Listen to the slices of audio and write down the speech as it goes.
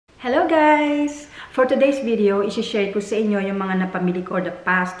Hello guys! For today's video, isi-share ko sa inyo yung mga napamili ko the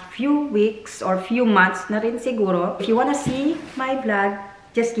past few weeks or few months na rin siguro. If you wanna see my vlog,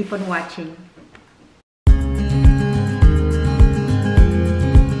 just keep on watching.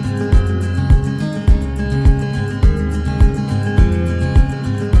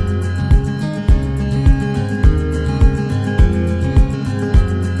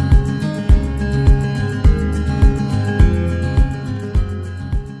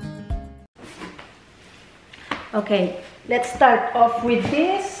 Okay, let's start off with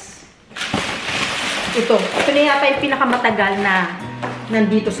this. Ito na yata yung pinakamatagal na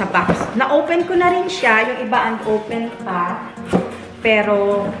nandito sa box. Na-open ko na rin siya, yung iba unopen pa.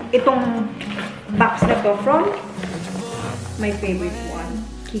 Pero itong box na to from my favorite one,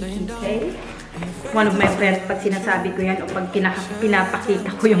 kikkik. One of my friends, pag sinasabi ko yan o pag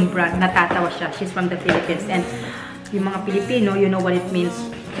pinapakita ko yung brand, natatawa siya. She's from the Philippines. And yung mga Pilipino, you know what it means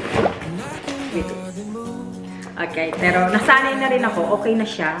with it. Okay, pero nasanay na rin ako, okay na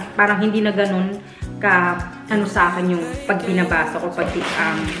siya. Parang hindi na ganun ka, ano sa akin yung pag binabasa ko,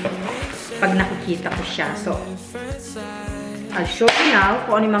 pag nakikita ko siya. So, I'll show you now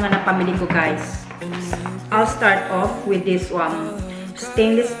kung ano yung mga napamili ko, guys. I'll start off with this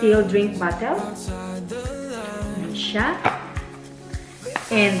stainless steel drink bottle. Ayan siya.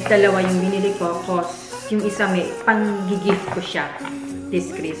 And dalawa yung binili ko, cause yung isa may pang-gift ko siya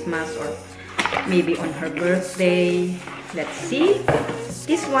this Christmas or maybe on her birthday. Let's see.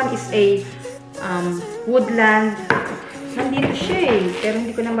 This one is a woodland. Nandito siya eh. Pero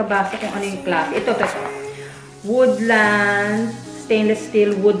hindi ko na mabasa kung ano yung klase. Ito. Woodland, stainless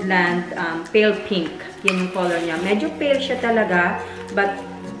steel woodland, pale pink. Yan yung color niya. Medyo pale siya talaga. But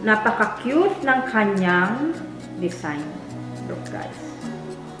napaka-cute ng kanyang design. Look guys.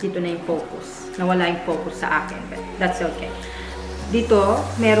 Dito na yung focus. Nawala yung focus sa akin. But that's okay. Dito,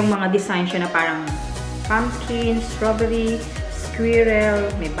 merong mga design siya na parang pumpkin, strawberry, squirrel,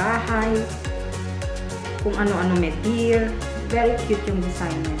 may bahay, kung ano-ano, may deer. Very cute yung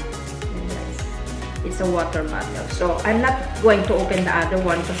design niya. It's a water bottle. So, I'm not going to open the other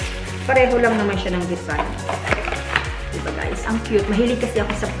one kasi pareho lang naman siya ng design. Diba guys? Ang cute. Mahilig kasi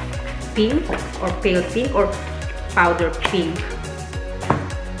ako sa pink or pale pink or powder pink.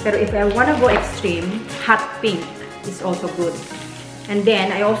 Pero if I wanna go extreme, hot pink is also good. And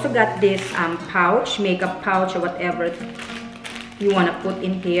then, I also got this pouch, makeup pouch or whatever you wanna put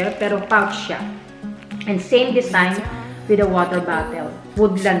in here. Pero pouch siya. And same design with a water bottle.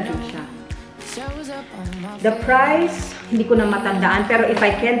 Woodland din siya. The price, hindi ko na matandaan. Pero if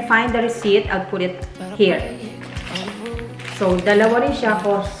I can find the receipt, I'll put it here. So, dalawa rin siya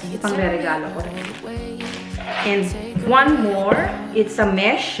cause ipang re-regalo ko rin. And one more, it's a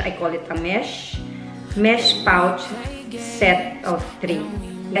mesh. I call it a mesh. Mesh pouch set of 3.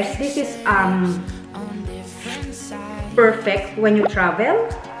 Yes, this is perfect when you travel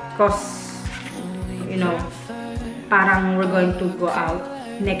because you know parang we're going to go out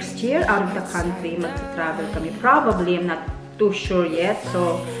next year out of the country, mag-travel kami probably. I'm not too sure yet,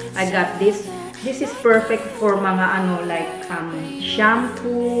 so I got this. This is perfect for mga ano like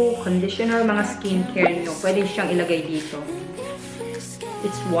shampoo, conditioner, mga skincare nyo. Pwede siyang ilagay dito.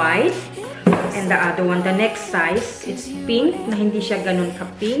 It's white. And the other one, the next size, it's pink, na hindi siya ganun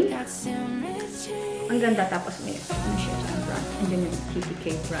ka-pink. Ang ganda, tapos may brand. And then yung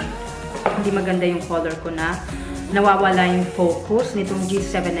kikkik brand. Hindi maganda yung color ko na. Nawawala yung focus nitong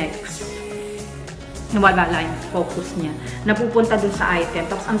G7X. Nawawala yung focus niya. Napupunta dun sa item.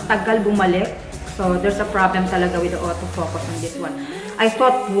 Tapos ang tagal bumalik. So, there's a problem talaga with the autofocus on this one. I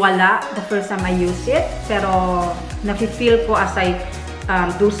thought wala the first time I used it. Pero, nafe-feel ko as I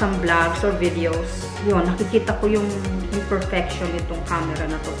do some vlogs or videos, yun, nakikita ko yung imperfection nitong camera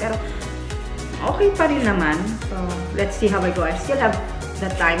na to. Pero, okay pa rin naman. So, let's see how I go. I still have the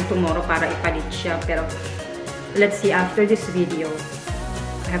time tomorrow para ipalit siya. Pero, let's see after this video.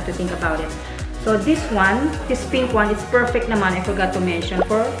 I have to think about it. So, this one, this pink one, it's perfect naman. I forgot to mention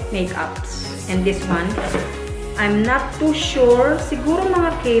for makeups. And this one, I'm not too sure. Siguro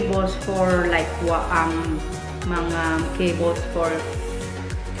mga cables for like, mga cables for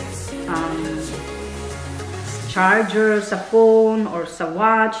charger sa phone or sa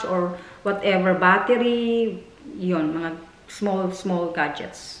watch or whatever, battery, yun, mga small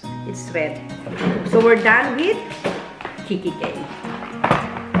gadgets. It's red. So we're done with kikkik.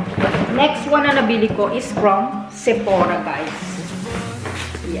 Next one na nabili ko is from Sephora, guys.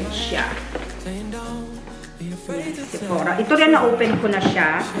 Yan siya. Sephora. Ito rin na-open ko na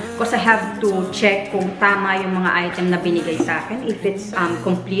siya because I have to check kung tama yung mga item na binigay sa akin. If it's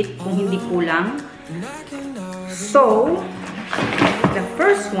complete, kung hindi kulang. So, The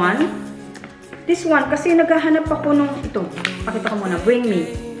first one, this one, kasi naghahanap ako nung, ito, pakita ko muna, Bring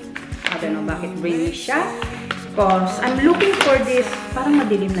Me. I don't know bakit Bring Me siya. Because I'm looking for this, parang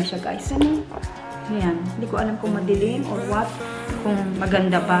madilim na siya guys. Ano? Ayan, hindi ko alam kung madilim or what. Kung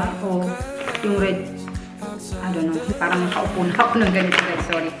maganda ba o yung red, I don't know, parang makaupo na ako ng ganito guys,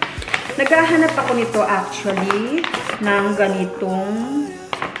 sorry. Naghahanap ako nito actually ng ganitong,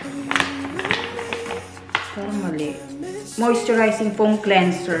 parang mali, moisturizing foam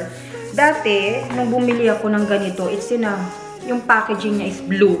cleanser. Dati, nung bumili ako ng ganito, it's in a, yung packaging niya is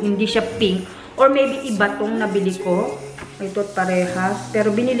blue, hindi siya pink. Or maybe iba tong nabili ko. Ito't parehas.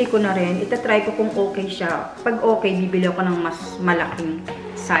 Pero binili ko na rin. Itatry ko kung okay siya. Pag okay, bibili ako ng mas malaking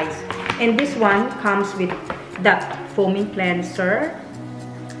size. And this one comes with that foaming cleanser.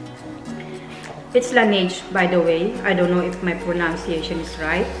 It's Laneige, by the way. I don't know if my pronunciation is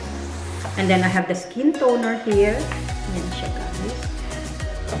right. And then I have the skin toner here. Yan siya guys.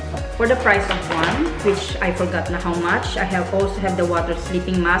 For the price of one, which I forgot na how much. I also have the water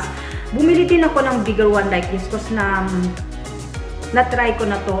sleeping mask. Bumili din ako ng bigger one like this because na-try ko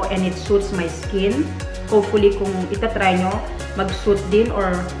na to and it suits my skin. Hopefully, kung itatry nyo, mag-suit din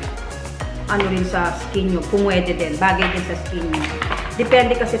or ano rin sa skin nyo. Pumwede din. Bagay din sa skin nyo.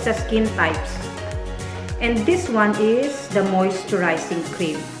 Depende kasi sa skin types. And this one is the moisturizing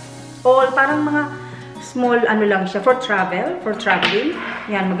cream. All parang mga small ano lang siya for travel, for traveling.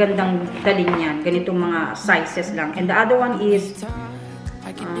 Yan, magandang daling yan. Ganitong mga sizes lang. And the other one is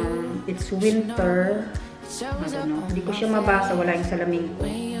it's winter. I don't know. Hindi ko siya mabasa. Wala yung salamin ko.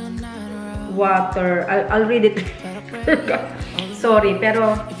 Water. I'll read it. Sorry.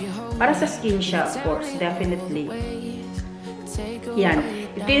 Pero, para sa skin siya, of course. Definitely. Yan.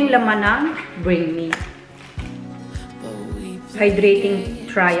 Ito yung laman ng Bring Me. Hydrating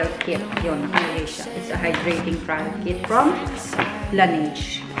Trial Kit. Yun. Nakalagay siya. It's a hydrating trial kit from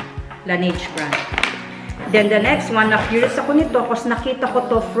Laneige. Laneige brand. Then the next one, na-curious ako nito kasi nakita ko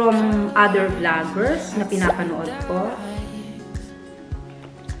to from other vloggers na pinapanood ko.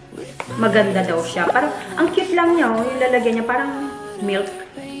 Maganda daw siya. Parang, ang cute lang niya, oh, yung lalagyan niya, parang milk.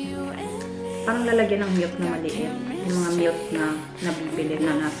 Parang lalagyan ng milk na maliit. Yung mga milk na nabibili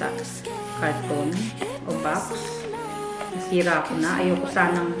na nasa carton o box. Nasira ko na. Ayoko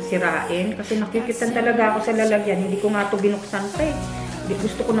sanang sirain kasi nakikitan talaga ako sa lalagyan. Hindi ko nga ito binuksan pa eh.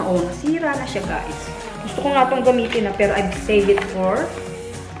 Gusto ko na, oh, nasira na siya guys. Gusto ko nga itong gamitin na, pero I've saved it for,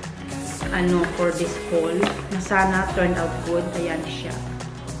 for this haul. Na sana turned out good. Ayan siya.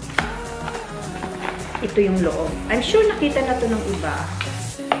 Ito yung loob. I'm sure nakita na to ng iba.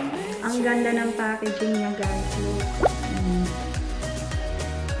 Ang ganda ng packaging niya, guys. Look.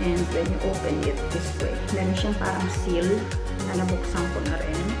 And when you open it this way, meron siyang parang seal na nabuksan ko na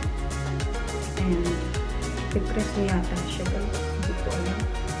rin. And i-press niya yata siya, guys. Hindi ko alam.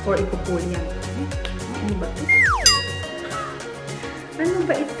 Or ipupull yan. Ano ba ito? Ano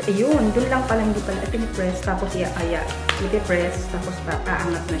ba ito? Ayun, doon lang pala, hindi pala. Ito i-press, tapos i-aya. I-press, tapos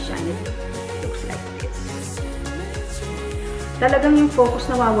aangat na siya. And it looks like this. Talagang yung focus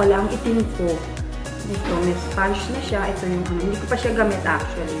nawawala, ang itim ko. Ito, may sponge na siya. Ito yung ano, hindi ko pa siya gamit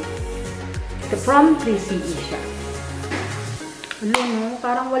actually. Ito, from 3CE siya. Ano, no?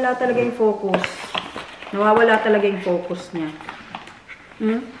 Parang wala talaga yung focus. Nawawala talaga yung focus niya.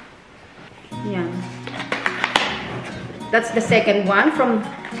 Yan. That's the second one from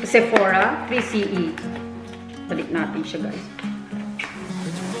Sephora, 3CE. Balik natin siya, guys.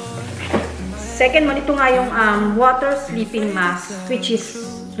 Second one, ito nga yung water sleeping mask, which is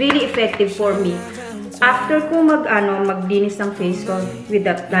really effective for me. After ko maglinis ng face ko with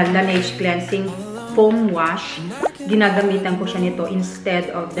that Laneige cleansing foam wash, ginagamitan ko siya nito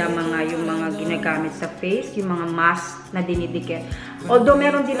instead of yung mga ginagamit sa face, yung mga mask na dinidikit. Although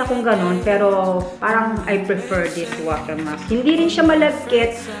meron din akong ganun, pero parang I prefer this water mask. Hindi rin siya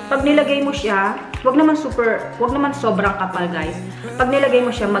malagkit. Pag nilagay mo siya, wag naman sobrang kapal, guys. Pag nilagay mo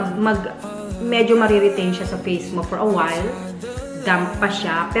siya, medyo mariretain siya sa face mo for a while. Damp pa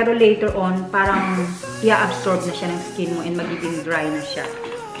siya, pero later on, parang i-absorb na siya ng skin mo and magiging dry na siya.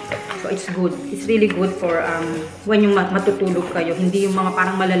 So, it's good. It's really good for when yung matutulog kayo. Hindi yung mga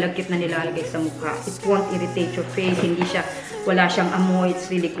parang malalagkit na nilalagay sa mukha. It won't irritate your face. Wala siyang amoy. It's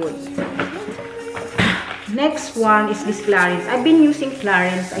really good. Next one is this clarins. I've been using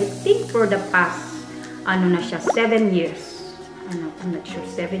clarins, I think, for the past, 7 years. I'm not sure,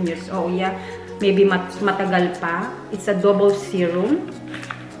 7 years. Oh, yeah. Maybe matagal pa. It's a double serum.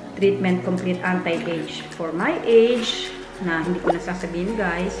 Treatment complete anti-age for my age. Na hindi ko nasasabihin,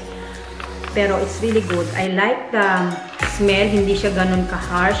 guys. Pero it's really good. I like the smell. Hindi siya ganun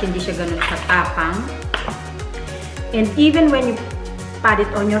ka-harsh. Hindi siya ganun ka-tapang. And even when you pat it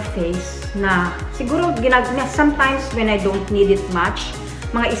on your face na siguro sometimes when I don't need it much,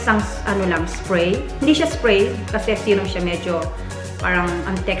 mga isang ano lang, spray. Hindi siya spray kasi serum siya, medyo parang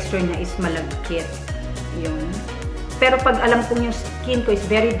ang texture niya is malagkit. Yun. Pero pag alam kong yung skin ko is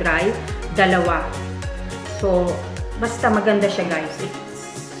very dry, dalawa. So, basta maganda siya guys.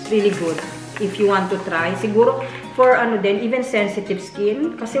 It's really good. If you want to try, siguro for ano din, even sensitive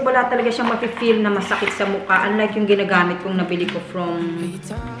skin, kasi wala talaga siyang mafe-feel na masakit sa mukha, unlike yung ginagamit kong nabili ko from,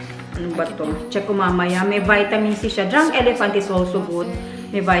 ano ba to? Check ko mamaya. May vitamin C siya. Drunkelephant is also good.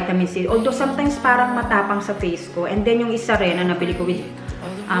 May vitamin C. Although sometimes parang matapang sa face ko. And then yung isa rin na nabili ko with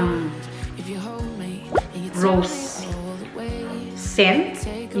rose scent.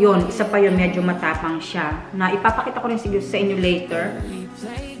 Yun, isa pa yun, medyo matapang siya. Na ipapakita ko rin siguro sa inyo later.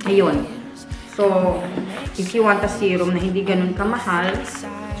 Ayun. So, if you want a serum na hindi ganun kamahal,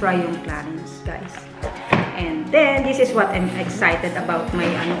 try yung clarins, guys. And then, this is what I'm excited about my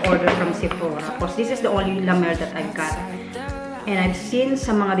order from Sephora. Because this is the only La Mer that I've got. And I've seen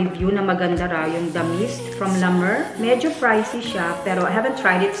sa mga review na maganda raw yung The Mist from La Mer. Medyo pricey siya, pero I haven't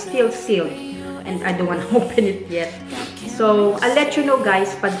tried it. Still sealed. And I don't want to open it yet. So, I'll let you know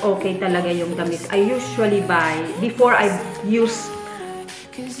guys pag okay talaga yung The Mist. I usually buy, before I use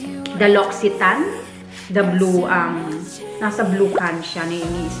the L'Occitane, the blue, nasa blue can siya na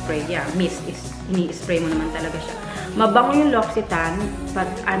ini-spray. Yeah, mist is, ini-spray mo naman talaga siya. Mabango yung L'Occitane, but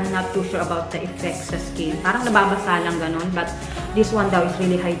I'm not too sure about the effects sa skin. Parang nababasa lang ganon, but this one daw is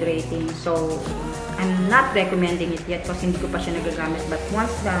really hydrating. So, I'm not recommending it yet kasi hindi ko pa siya nagagamit. But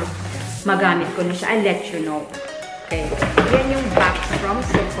once na magamit ko na siya, I'll let you know. Okay, yan yung box from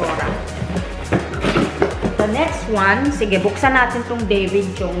Sephora. The next one, sige, buksan natin tong David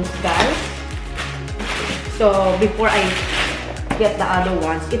Jones, guys. So, before I get the other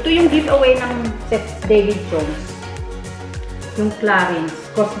ones, ito yung giveaway ng David Jones. Yung clarins.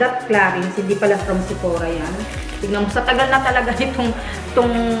 Because that clarins, hindi pala from Sephora yan. Tignan mo, sa tagal na talaga nitong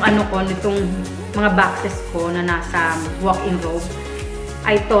mga boxes ko na nasa walk-in robe.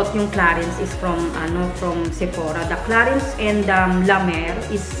 I thought yung clarins is from Sephora. The clarins and La Mer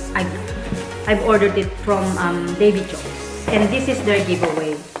is, I've ordered it from David Jones. And this is their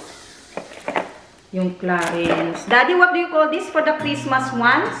giveaway. Yung clarins. Daddy, what do you call this for the Christmas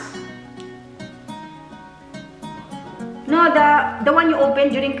ones? No, the one you open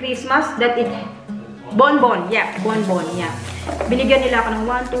during Christmas, that it bonbon. Yeah, bonbon. Yeah. Binigyan nila ako ng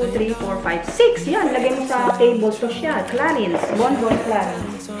 1, 2, 3, 4, 5, 6. Yan, lagay mo sa table. So siya, clarins. Bonbon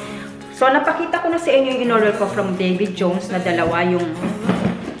clarins. So, napakita ko na sa inyo yung in-order ko from David Jones na dalawa, yung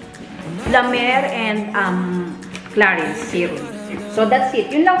La Mer and clarins serum. So, that's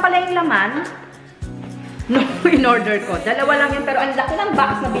it. Yun lang pala yung laman. No, in-order ko. Dalawa lang yun, pero ang laki ng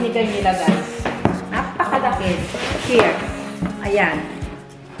box na binigay nila, guys. Napakalaki. Here. Ayan.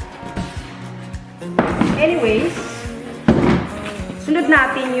 Anyways, sunod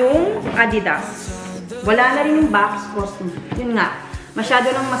natin yung Adidas. Wala na rin yung box. Yun nga.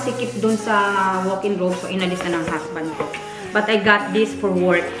 Masyado nang masikip dun sa walk-in robe, so inalis na ng husband ko. But I got this for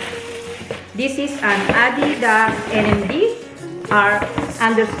work. This is an Adidas NMD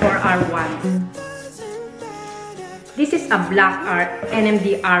R_R1. This is a black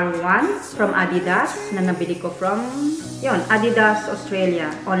NMD R1 from Adidas na nabili ko from Adidas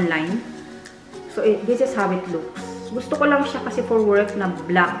Australia online. So this is how it looks. Gusto ko lang siya kasi for work na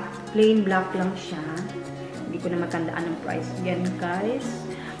black, plain black lang siya. Hindi ko na matandaan ang price. Yan guys.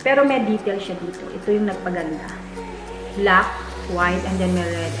 Pero may detail siya dito. Ito yung nagpaganda. Black, white, and then may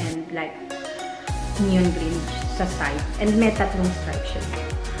red and like neon green sa side. And may tatlong stripe siya.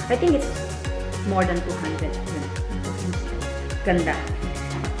 I think it's more than 200. Ganda.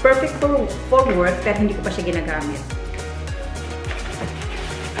 Perfect for work, pero hindi ko pa siya ginagamit.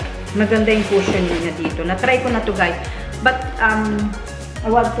 Maganda yung cushion niya dito. Na-try ko na to guys. But, I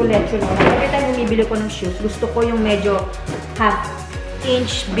want to let you know, every time bumibili ko ng shoes, gusto ko yung medyo half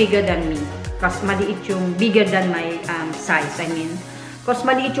inch bigger than me. Kasi maliit yung, bigger than my size, I mean. Kasi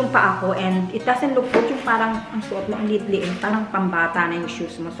maliit yung paa ko and it doesn't look good yung parang, ang suot mo, ang liit-liit, parang pambata na yung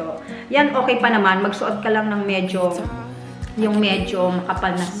shoes mo. So, yan okay pa naman. Magsuot ka lang ng medyo, yung medyo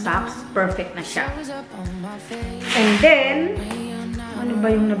makapal na socks, perfect na siya. And then, ano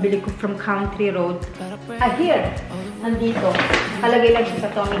ba yung nabili ko from Countryroad? Here. Nandito. Kalagay lang siya sa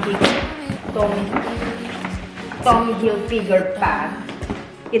Tommy Hilfiger pad.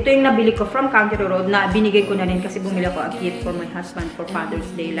 Ito yung nabili ko from Countryroad na binigay ko na rin kasi bumili ako a gift for my husband for Father's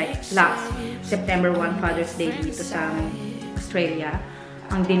Day. Like last September 1 Father's Day dito sa Australia.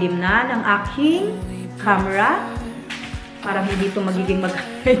 Ang dilim na ng aking camera. Parang hindi ito magiging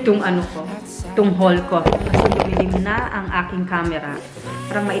itong ano ko. itong haul ko. Kasi lumilim na ang aking camera.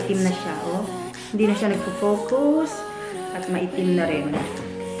 Parang maitim na siya, oh. Hindi na siya nagpo-focus at maitim na rin.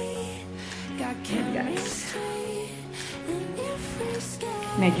 Yan, guys.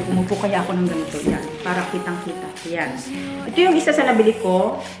 Medyo umupo kaya ako ng ganito. Yan, para kitang-kita. Yan. Ito yung isa sa nabili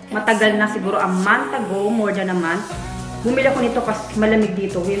ko. Matagal na siguro a month ago, more than a month. Bumili ako nito kasi malamig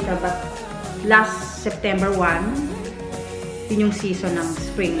dito, winter, but last September 1, yun yung season ng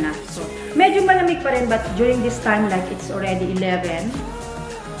spring na. So, medyo malamig pa rin, but during this time, like it's already 11,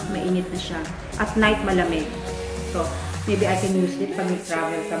 mainit na siya. At night, malamig. So, maybe I can use it pag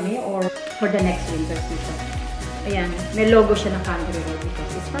travel kami or for the next winter season. Ayan, may logo siya ng Countryroad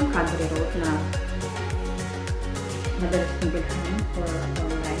because it's from Countryroad na madalas kong bilhan for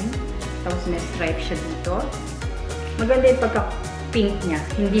online. Tapos may stripe siya dito. Maganda yung pagka-pink niya.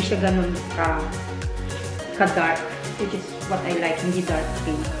 Hindi siya ganun ka-dark, which is what I like, hindi dark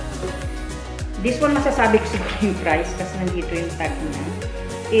pink. This one, masasabi ko siguro yung price kasi nandito yung tag niya.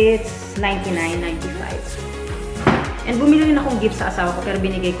 It's $99.95. And bumili rin akong gift sa asawa ko pero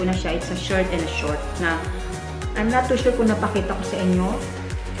binigay ko na siya. It's a shirt and a short na I'm not too sure kung napakita ko sa inyo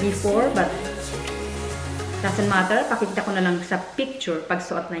before, but doesn't matter. Pakita ko na lang sa picture pag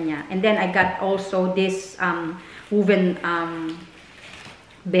suot na niya. And then I got also this woven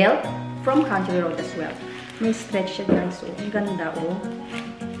belt from Countryroad as well. May stretch siya guys. So, ang ganda oh.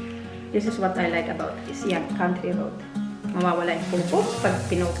 This is what I like about this. Yan, Countryroad. Mawawala yung focus pag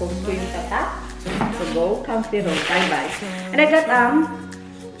pinofocus ko yung tata. So go Countryroad. Bye-bye. And I got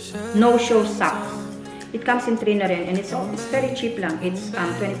no-show socks. It comes in 3 na rin and it's very cheap lang. It's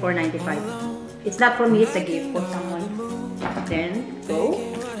 $24.95. It's not for me, it's a gift for someone. Then, go.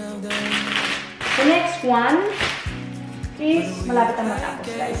 The next one is malapit ang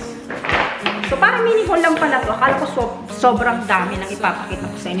matapos, guys. So, parang mini haul lang pala to. Akala ko sobrang dami nang ipapakita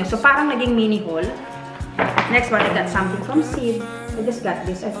ko sa inyo. So, parang naging mini haul. Next one, I got something from Sid. I just got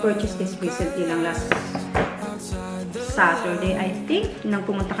this. I purchased this recently lang last Saturday, I think. Nang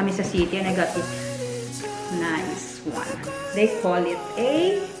pumunta kami sa city and I got this nice one. They call it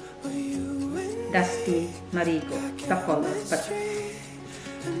a Dusty Marigo. The color. But,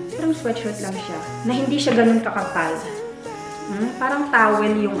 parang sweatshirt lang siya. Na hindi siya ganun kakapal. Parang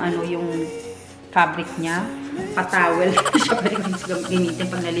towel yung yung fabric niya. Pa-towel siya pa rin gamitin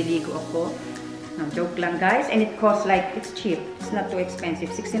pag naliligo ako. No, joke lang guys. And it costs like, it's cheap. It's not too expensive.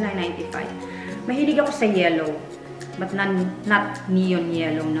 $69.95. Mahilig ako sa yellow. But not neon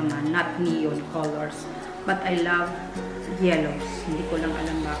yellow naman. Not neon colors. But I love yellows. Hindi ko lang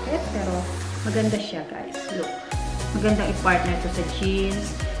alam bakit. Pero maganda siya guys. Look. Magandang i-partner to sa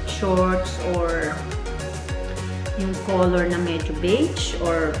jeans, shorts, or yung color na medyo beige,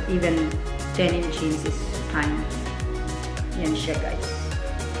 or even denim jeans is fine. Yan siya guys.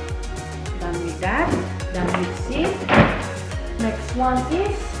 Done with that. Done with this. Next one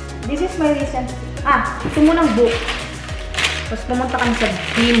is, this is my recent, ito munang book. Tapos pumunta kami sa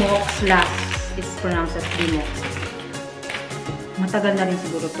D.Mox last. It's pronounced as D.Mox. Matagal na rin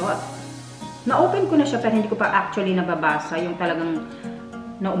siguro to. Na-open ko na siya pero hindi ko pa actually nababasa. Yung talagang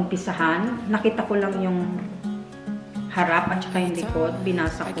naumpisahan. Nakita ko lang yung harap at saka yung likod.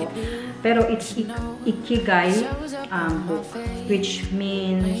 Binasa ko. Pero it's Ikigai book. Which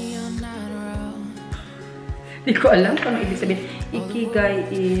means... Hindi ko alam kung ano ibig sabihin.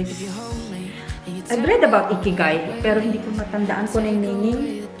 Ikigai is... I've read about Ikigai pero hindi ko matandaan kung ano yung meaning.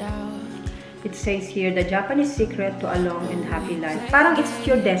 It says here, the Japanese secret to a long and happy life. Parang it's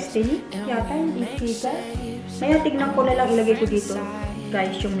your destiny. Yata yung Ikigai. Kaya tignan ko na lang, ilagay ko dito,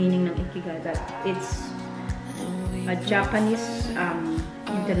 guys, yung meaning ng Ikigai. That it's a Japanese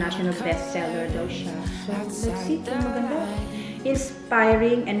international bestseller daw siya. So, let's see kung maganda.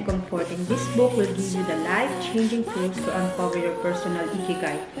 Inspiring and comforting. This book will give you the life-changing tools to uncover your personal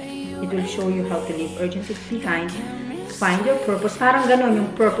Ikigai. It will show you how to leave urgencies behind. Find your purpose. Parang ganon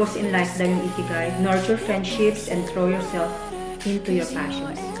yung purpose in life daw yung Ikigai. Nurture friendships and throw yourself into your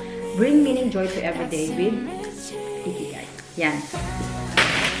passions. Bring meaning, joy to every day with Ikigai. Yan.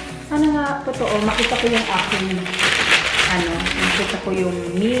 Sana nga, totoo, makita ko yung aking, makita ko yung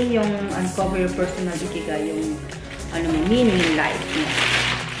yung uncover your personal Ikigai, yung, meaning in life.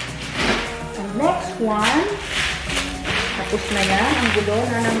 And next one, tapos na yan, ang gulo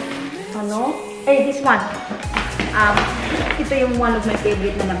na ng, this one. Ito yung one of my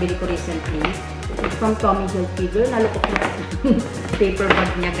favorite na nabili ko recently. It's from Tommy Hilfiger. Nalukok ko yung paper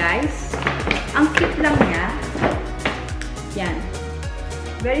bag niya, guys. Ang cute lang niya. Yan.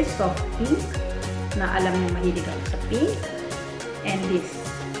 Very soft pink. Na alam niyo mahilig ako sa pink. And this.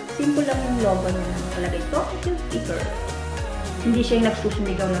 Simple lang yung logo niya. Nakalagay Tommy Hilfiger. Hindi siya yung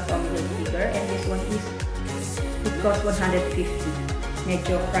nagsusumigaw na Tommy Hilfiger. color. And this one is, it costs 150.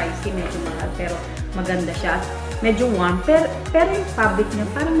 Medyo pricey, medyo mahal, pero maganda siya. Medyo warm, pero yung fabric niya,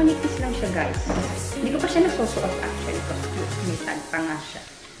 parang manipis lang siya, guys. Hindi ko pa siya nasusuot actually, kasi may tag pa nga siya.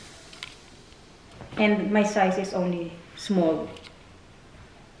 And my size is only small.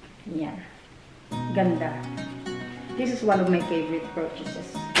 Yan. Ganda. This is one of my favorite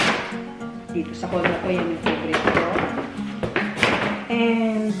purchases. Dito sa color ko, yan yung favorite ko.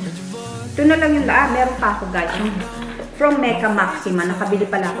 And ito na lang yung meron pa ako, guys. Yung from Meccamaxima. Nakabili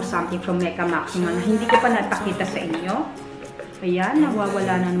pala ako something from Meccamaxima na hindi ko pa napakita sa inyo. Ayan,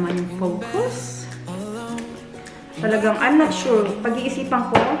 nawawala na naman yung focus. Talagang, I'm not sure.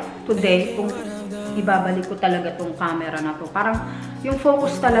 Pag-iisipan ko today kung ibabalik ko talaga tong camera na to. Parang yung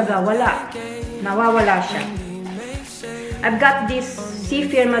focus talaga, wala. Nawawala siya. I've got this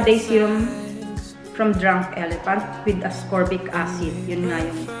Sephora Day Serum from Drunkelephant with ascorbic acid. Yun nga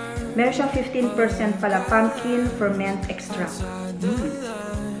yung meron siyang 15% pala pumpkin ferment extract.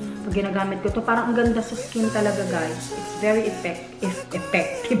 Pag ginagamit ko to, parang ang ganda sa skin talaga, guys. It's very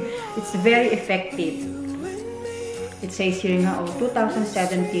effective. It's very effective. It says here nga,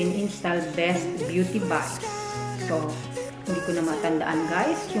 2017 installed best beauty buys. So, hindi ko na matandaan,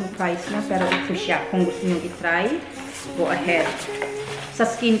 guys, yung price niya, pero ito siya. Kung gusto niyo i-try, go ahead. Sa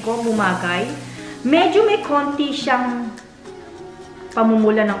skin ko, bumagay. Medyo may konti siyang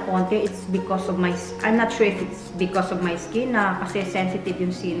pamumula ng konti. It's because of my, I'm not sure if it's because of my skin na kasi sensitive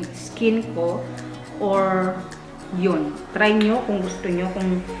yung skin ko or yun. Try nyo kung gusto nyo,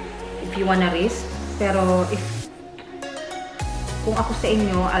 kung if you wanna risk. Pero kung ako sa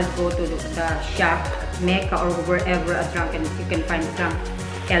inyo, I'll go to the shop, Mecca or wherever you can find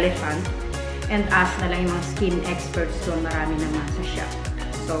Drunkelephant and ask na lang yung mga skin experts doon. Marami naman sa shop.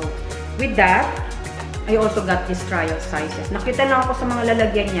 So, with that, I also got these trial sizes. Nakita lang ako sa mga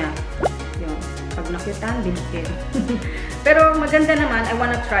lalagyan niya. Yun. Pag nakita, binigyan. Pero maganda naman, I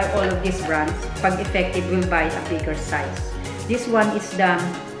wanna try all of these brands. Pag effective, we'll buy a bigger size. This one is the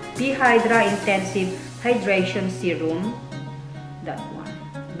P-Hydra Intensive Hydration Serum. That one.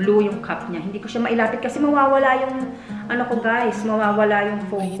 Blue yung cup niya. Hindi ko siya mailapit kasi mawawala yung, ano ko guys, mawawala yung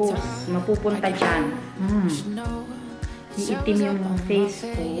focus. Mapupunta dyan. Iitim yung face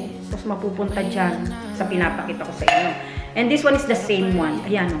ko. Tapos mapupunta dyan sa pinapakita ko sa inyo. And this one is the same one.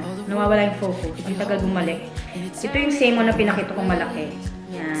 Ayan o. Nawawala yung focus. Hindi tagal bumalik. Ito yung same one na pinakita ko malaki.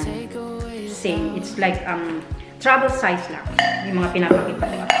 Yan. Same. It's like travel size lang. Yung mga pinapakita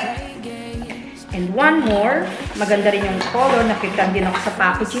ko. And one more. Maganda rin yung color. Nakita din ako sa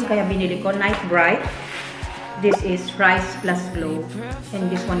packaging. Kaya binili ko. Night Bright. This is Rise Plus Glow. And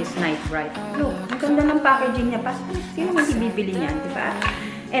this one is Night Bright. Look, ang ganda ng packaging niya. Sino hindi bibili niyan, di ba?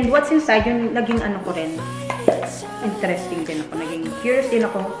 And what's inside, yung naging ano ko rin. Interesting din ako. Naging curious din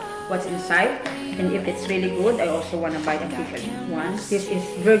ako what's inside. And if it's really good, I also wanna buy the bigger one. This is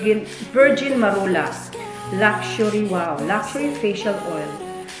Virgin Marula. Luxury, wow. Luxury Facial Oil.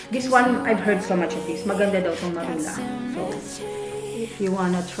 This one, I've heard so much of this. Maganda daw itong Marula. So, if you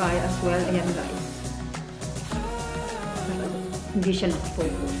wanna try as well, ayan guys. Hindi siya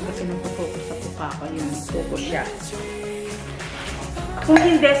nag-focus. Kasi nag-focus sa puka ko. Yun, nag-focus siya. Kung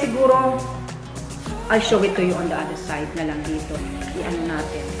hindi, siguro, I'll show it to you on the other side na lang dito. I-ano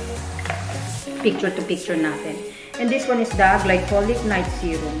natin. Picture to picture natin. And this one is the Glycolic Night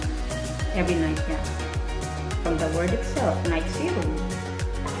Serum. Every night yan. From the word itself, Night Serum.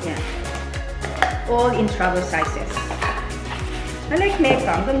 Yan. All in travel sizes. I like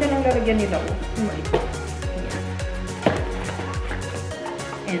Mecca. Ang ganda ng lalagyan nila.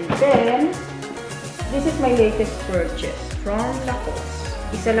 And then, this is my latest purchase from Lacoste.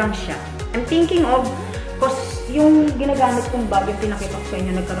 Isa lang siya. I'm thinking of, because yung ginagamit kong bag, yung pinakita ko sa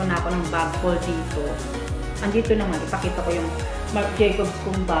inyo, nagkaroon na ako ng bag haul dito. Andito naman, ipakita ko yung Marc Jacobs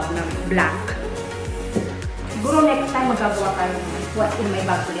kong bag na black. Siguro next time magagawa tayo ng what's in my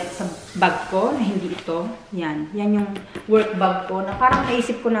bag ulit sa bag ko, na hindi ito. Yan. Yan yung work bag ko, na parang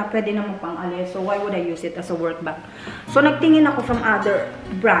naisip ko na pwede na pang-alis. So, why would I use it as a work bag? So, nagtingin ako from other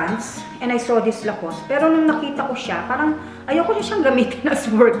brands, and I saw this Lacoste. Pero nung nakita ko siya, parang ayoko na siyang gamitin as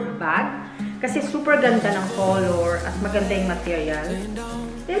work bag. Kasi super ganda ng color, at maganda yung material.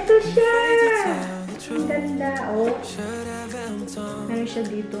 Ito siya! Ang ganda, oh. Meron siya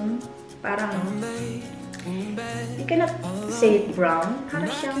dito. Parang, you cannot say it brown.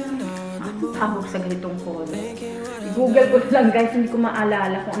 Parang siyang, tawag sa ganitong color. Google ko lang guys, hindi ko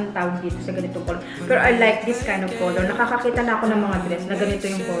maalala kung anong tawag dito sa ganitong color. Pero I like this kind of color. Nakakakita na ako ng mga dress na ganito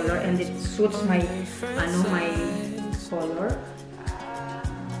yung color, and it suits my, my color.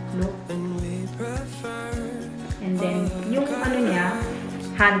 Look. And then, yung niya,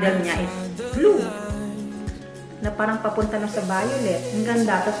 handle niya is na parang papunta na sa violet. Ang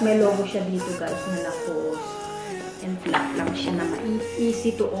ganda. Tapos may logo siya dito guys na Lacoste. And flat lang siya na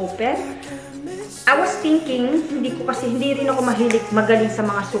easy to open. I was thinking, hindi rin ako magaling sa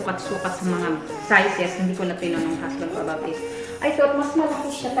mga sukat-sukat sa mga sizes. Hindi ko na tinanong husband ko about this. I thought mas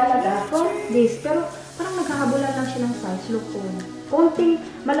malaki siya talaga from this. Pero parang nagkakabulan lang siya ng size. Look po. Konting,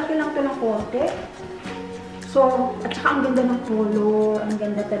 malaki lang to ng konti. So, at saka ang ganda ng color. Ang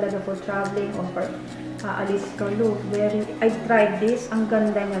ganda talaga for traveling or for aalis ka. Look, I tried this. Ang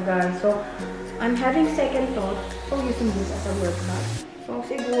ganda niya guys. So, I'm having second thought of using this as a work bag. So,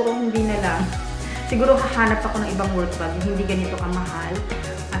 siguro hindi na lang. Siguro hahanap ako ng ibang work bag. Hindi ganito kamahal.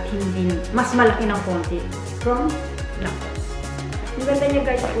 At hindi, mas malaki ng konti. From Lacoste. Ang ganda niya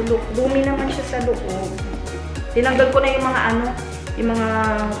guys. Look, dumi naman siya sa loob. Tinanggal ko na yung mga yung mga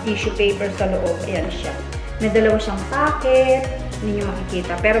tissue paper sa loob. Ayan siya. May dalawa siyang pocket. Hindi nyo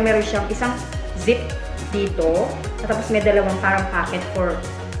makikita. Pero meron siyang isang zip dito. At tapos may dalawang parang pocket for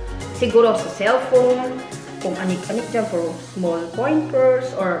siguro sa cellphone. Kung anik-anik dyan for small coin purse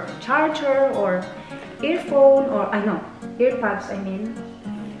or charger or earphone or earpods I mean.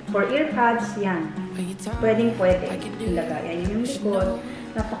 For earpods, yan. Pwede ilagay. Yan yung likod.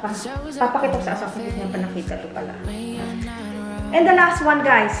 Papakita ko sa asapit yung panakita ito pala. And the last one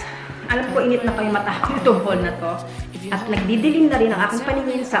guys. Alam ko init na kayo matahol itong haul na to. At nagdidilim na rin ang aking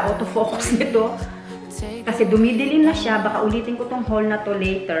paningin sa autofocus nito. Kasi dumidilim na siya. Baka ulitin ko tong haul na to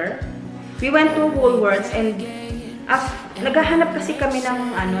later. We went to Woolworths and naghahanap kasi kami ng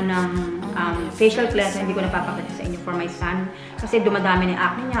facial cleanser. Hindi ko napapakita sa inyo for my son. Kasi dumadami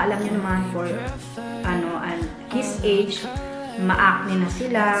na acne niya. Alam niyo naman for his age, ma-acne na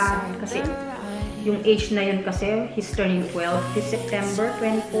sila. Kasi yung age na yun kasi, he's turning 12 this September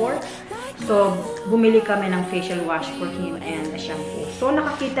 24. So, bumili kami ng facial wash for him and a shampoo. So,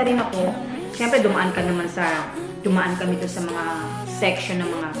 nakakita rin ako. Siyempre, dumaan kami doon sa mga section ng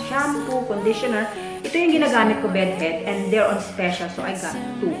mga shampoo, conditioner. Ito yung ginagamit ko, bedhead, and they're on special, so I got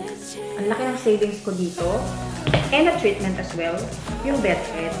 2. Ang laki ng savings ko dito. And a treatment as well. Yung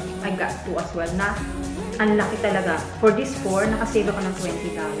bedhead, I got 2 as well, na ang laki talaga. For this 4, nakasave ako ng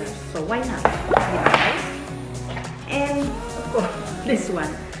 $20. So, why not? Guys? And, of course, this one.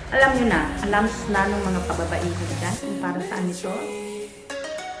 Alam nyo na, alams na ng mga pababaihan dyan kung para saan ito.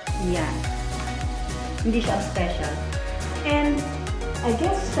 Yan. Hindi siya special. And, I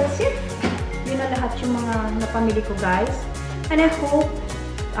guess that's it. Yun na lahat yung mga napamili ko guys. And I hope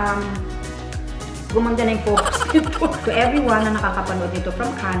gumanda na yung focus nito. To everyone na nakakapanood nito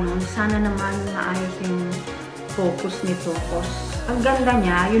from Canon, sana naman maayos yung focus nito. Because ang ganda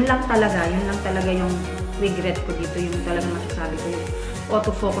niya, yun lang talaga yung regret ko dito. Yung talaga masasabi ko yung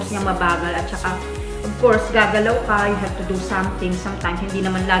autofocus niya mabagal. At saka, of course, gagalaw ka, you have to do something. Sometimes, hindi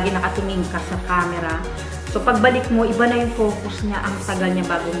naman lagi nakatingin ka sa camera. So, pagbalik mo, iba na yung focus niya. Ang tagal niya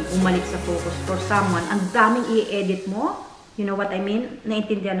bago bumalik sa focus for someone. Ang daming i-edit mo. You know what I mean?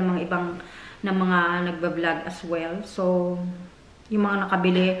 Naintindihan ng mga ibang nagbablog as well. So, yung mga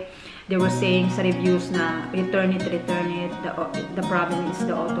nakabili, they were saying sa reviews na return it. The problem is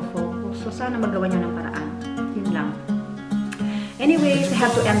the autofocus. So, sana magawa niyo ng paraan. Yun lang. Anyways, I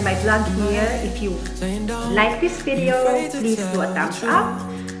have to end my vlog here. If you like this video, please do a thumbs up.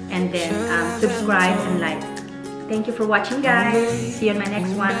 And then subscribe and like. Thank you for watching guys. See you on my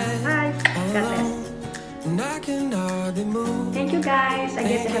next one. Bye. God bless. Thank you guys. I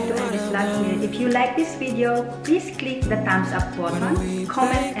guess I have to end this vlog here. If you like this video, please click the thumbs up button,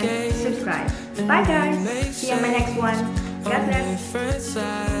 comment and subscribe. Bye guys. See you on my next one. God bless.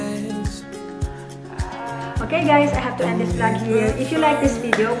 Okay guys, I have to end this vlog here. If you like this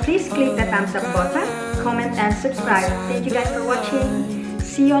video, please click the thumbs up button, comment and subscribe. Thank you guys for watching.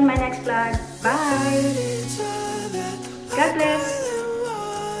 See you on my next vlog. Bye. God bless.